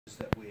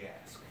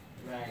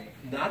Right.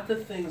 Not the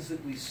things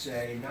that we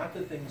say, not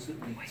the things that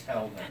we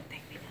tell them.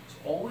 It's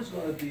always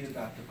going to be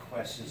about the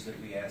questions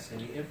that we ask and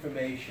the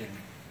information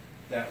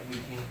that we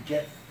can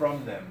get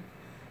from them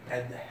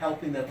and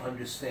helping them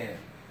understand.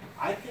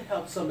 I can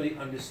help somebody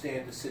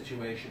understand the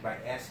situation by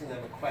asking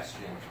them a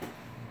question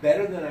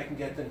better than I can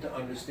get them to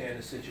understand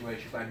the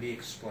situation by me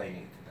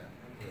explaining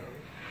it to them.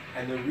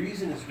 And the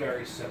reason is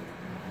very simple.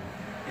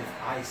 If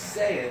I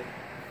say it,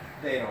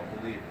 they don't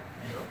believe it.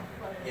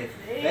 If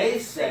they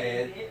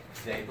say it,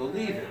 they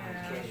believe it.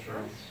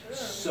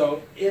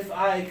 So if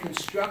I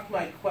construct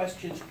my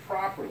questions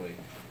properly,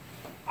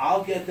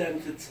 I'll get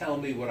them to tell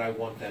me what I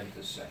want them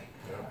to say.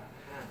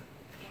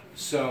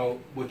 So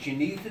what you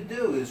need to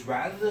do is,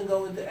 rather than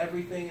go into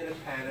everything in a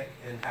panic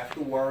and have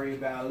to worry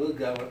about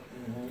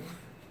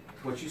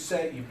what you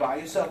say, you buy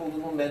yourself a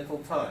little mental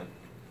time.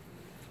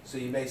 So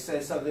you may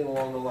say something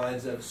along the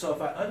lines of, so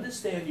if I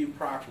understand you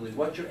properly,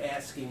 what you're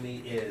asking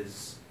me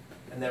is,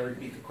 and then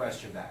repeat the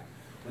question back.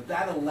 What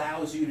that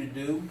allows you to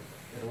do,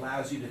 it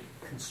allows you to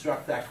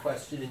construct that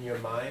question in your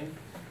mind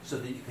so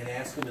that you can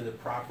ask them in the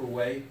proper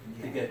way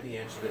to get the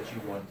answer that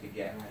you want to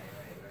get.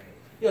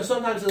 You know,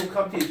 sometimes it'll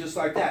come to you just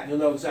like that, and you'll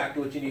know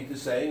exactly what you need to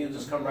say, and you'll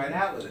just come right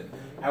out with it.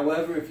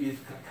 However, if you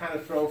kind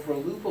of throw for a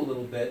loop a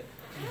little bit,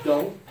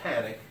 don't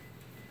panic.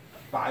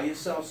 Buy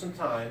yourself some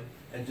time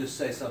and just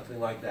say something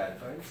like that.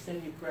 If I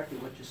understand you correctly,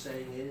 what you're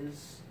saying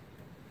is,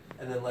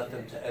 and then let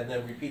them, and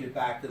then repeat it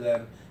back to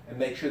them, and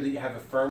make sure that you have a firm